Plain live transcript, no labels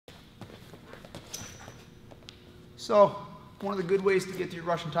So one of the good ways to get your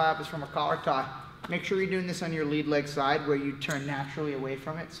Russian tie up is from a collar tie. Make sure you're doing this on your lead leg side where you turn naturally away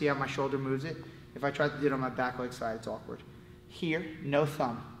from it. See how my shoulder moves it? If I try to do it on my back leg side, it's awkward. Here, no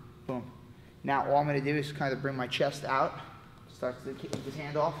thumb. Boom. Now all I'm going to do is kind of bring my chest out. Starts to keep his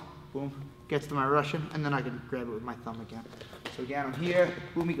hand off. Boom. Gets to my Russian, and then I can grab it with my thumb again. So again, I'm here.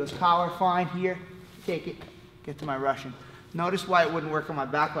 Boom, he goes collar, fine. Here, take it. Get to my Russian. Notice why it wouldn't work on my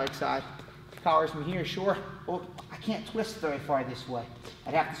back leg side. Collars from here, sure. Well, I can't twist very far this way.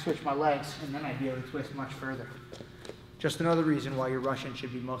 I'd have to switch my legs, and then I'd be able to twist much further. Just another reason why your Russian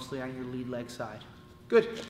should be mostly on your lead leg side. Good.